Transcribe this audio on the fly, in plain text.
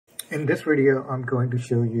In this video, I'm going to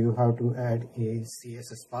show you how to add a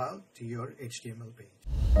CSS file to your HTML page.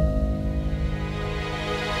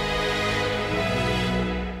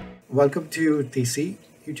 Welcome to TC.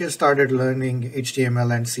 You just started learning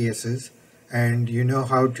HTML and CSS, and you know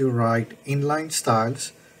how to write inline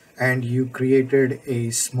styles, and you created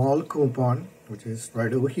a small coupon, which is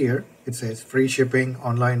right over here. It says free shipping,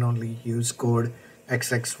 online only, use code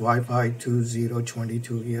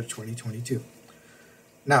XXYY2022 year 2022.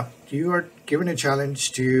 Now, you are given a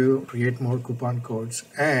challenge to create more coupon codes,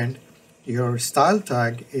 and your style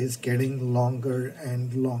tag is getting longer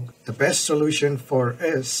and longer. The best solution for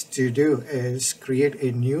us to do is create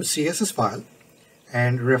a new CSS file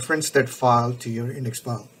and reference that file to your index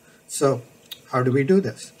file. So how do we do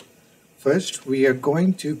this? First, we are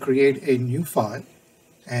going to create a new file,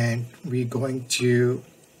 and we're going to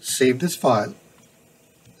save this file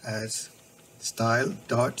as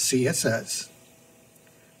style.css.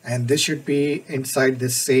 And this should be inside the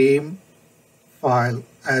same file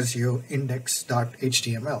as your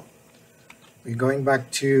index.html. We're going back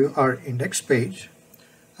to our index page.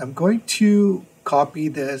 I'm going to copy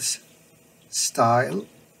this style,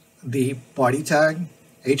 the body tag,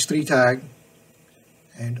 h3 tag,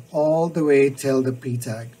 and all the way till the p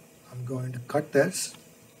tag. I'm going to cut this.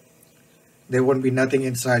 There won't be nothing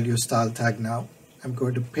inside your style tag now. I'm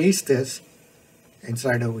going to paste this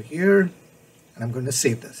inside over here, and I'm going to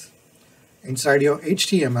save this. Inside your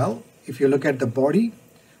HTML, if you look at the body,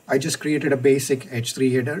 I just created a basic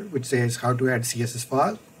h3 header which says how to add CSS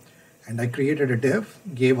file, and I created a div,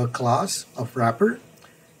 gave a class of wrapper.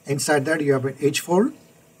 Inside that you have an h4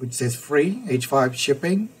 which says free, h5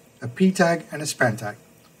 shipping, a p tag, and a span tag.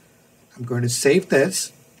 I'm going to save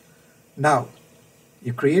this. Now,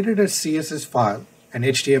 you created a CSS file, an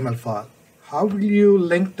HTML file. How will you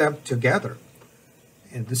link them together?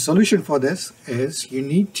 And the solution for this is you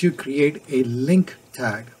need to create a link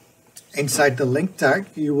tag. Inside the link tag,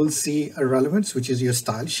 you will see a relevance, which is your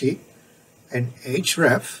style sheet, an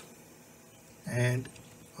href, and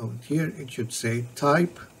over here it should say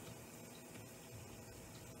type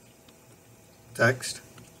text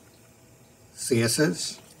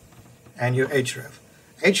CSS, and your href.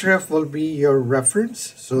 Href will be your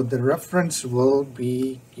reference, so the reference will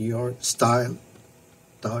be your style.css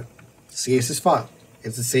file.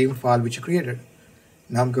 It's the same file which you created.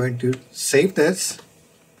 Now I'm going to save this,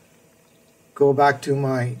 go back to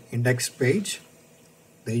my index page.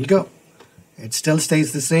 There you go. It still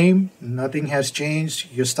stays the same. Nothing has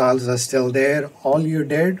changed. Your styles are still there. All you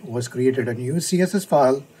did was created a new CSS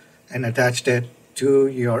file and attached it to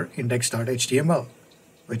your index.html,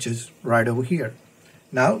 which is right over here.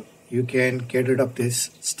 Now you can get rid of this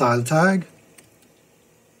style tag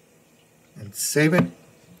and save it.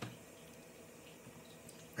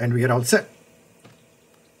 And we are all set.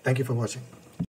 Thank you for watching.